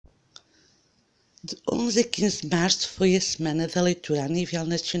De 11 a 15 de março foi a Semana da Leitura a nível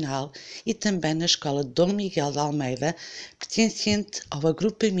nacional e também na Escola de Dom Miguel de Almeida, pertencente ao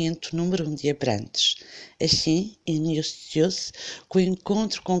agrupamento número 1 de Abrantes. Assim, iniciou-se com o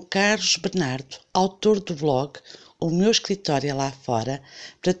encontro com Carlos Bernardo, autor do blog O Meu Escritório é Lá Fora,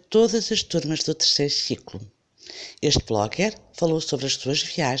 para todas as turmas do terceiro ciclo. Este blogger falou sobre as suas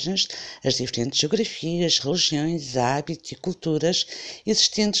viagens, as diferentes geografias, religiões, hábitos e culturas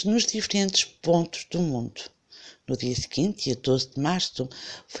existentes nos diferentes pontos do mundo. No dia seguinte, dia 12 de março,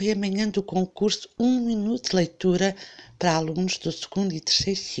 foi a manhã do concurso 1 minuto de leitura para alunos do segundo e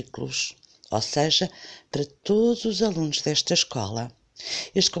terceiro ciclos, ou seja, para todos os alunos desta escola.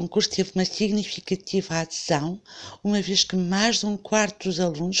 Este concurso teve uma significativa adesão, uma vez que mais de um quarto dos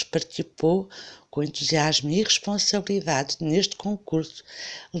alunos participou com entusiasmo e responsabilidade neste concurso,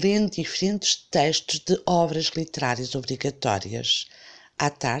 lendo diferentes textos de obras literárias obrigatórias. À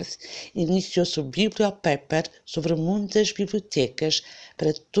tarde, iniciou-se o Bibliopaper sobre o mundo das bibliotecas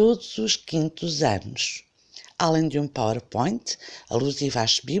para todos os quintos anos. Além de um PowerPoint, alusivo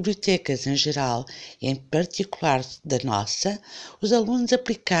às bibliotecas em geral e em particular da nossa, os alunos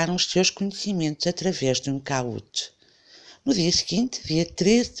aplicaram os seus conhecimentos através de um Kahoot. No dia seguinte, dia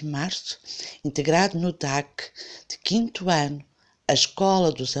 13 de março, integrado no DAC de quinto ano, a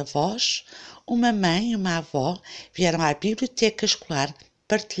Escola dos Avós, uma mãe e uma avó vieram à biblioteca escolar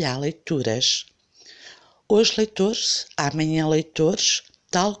partilhar leituras. Hoje leitores, amanhã leitores,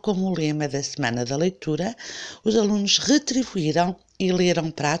 tal como o lema da Semana da Leitura, os alunos retribuíram e leram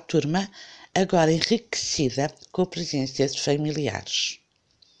para a turma, agora enriquecida com a presença de familiares.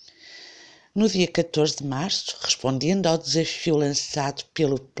 No dia 14 de março, respondendo ao desafio lançado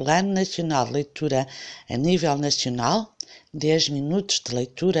pelo Plano Nacional de Leitura a nível nacional, 10 minutos de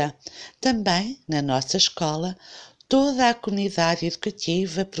leitura, também, na nossa escola, toda a comunidade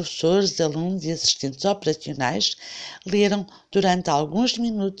educativa, professores, alunos e assistentes operacionais leram durante alguns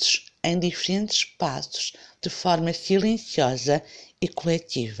minutos em diferentes espaços, de forma silenciosa e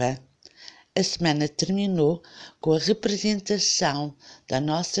coletiva. A semana terminou com a representação da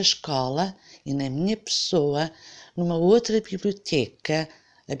nossa escola e na minha pessoa numa outra biblioteca,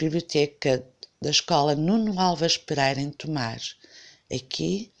 a biblioteca da escola Nuno Alves Pereira em Tomar.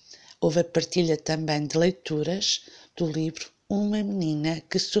 Aqui houve a partilha também de leituras do livro Uma Menina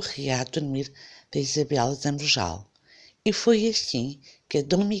que Sorria a Dormir, da Isabel Zambojal. E foi assim que a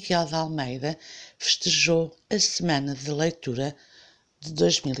Dom Miguel de Almeida festejou a Semana de Leitura de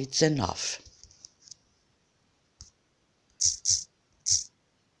 2019.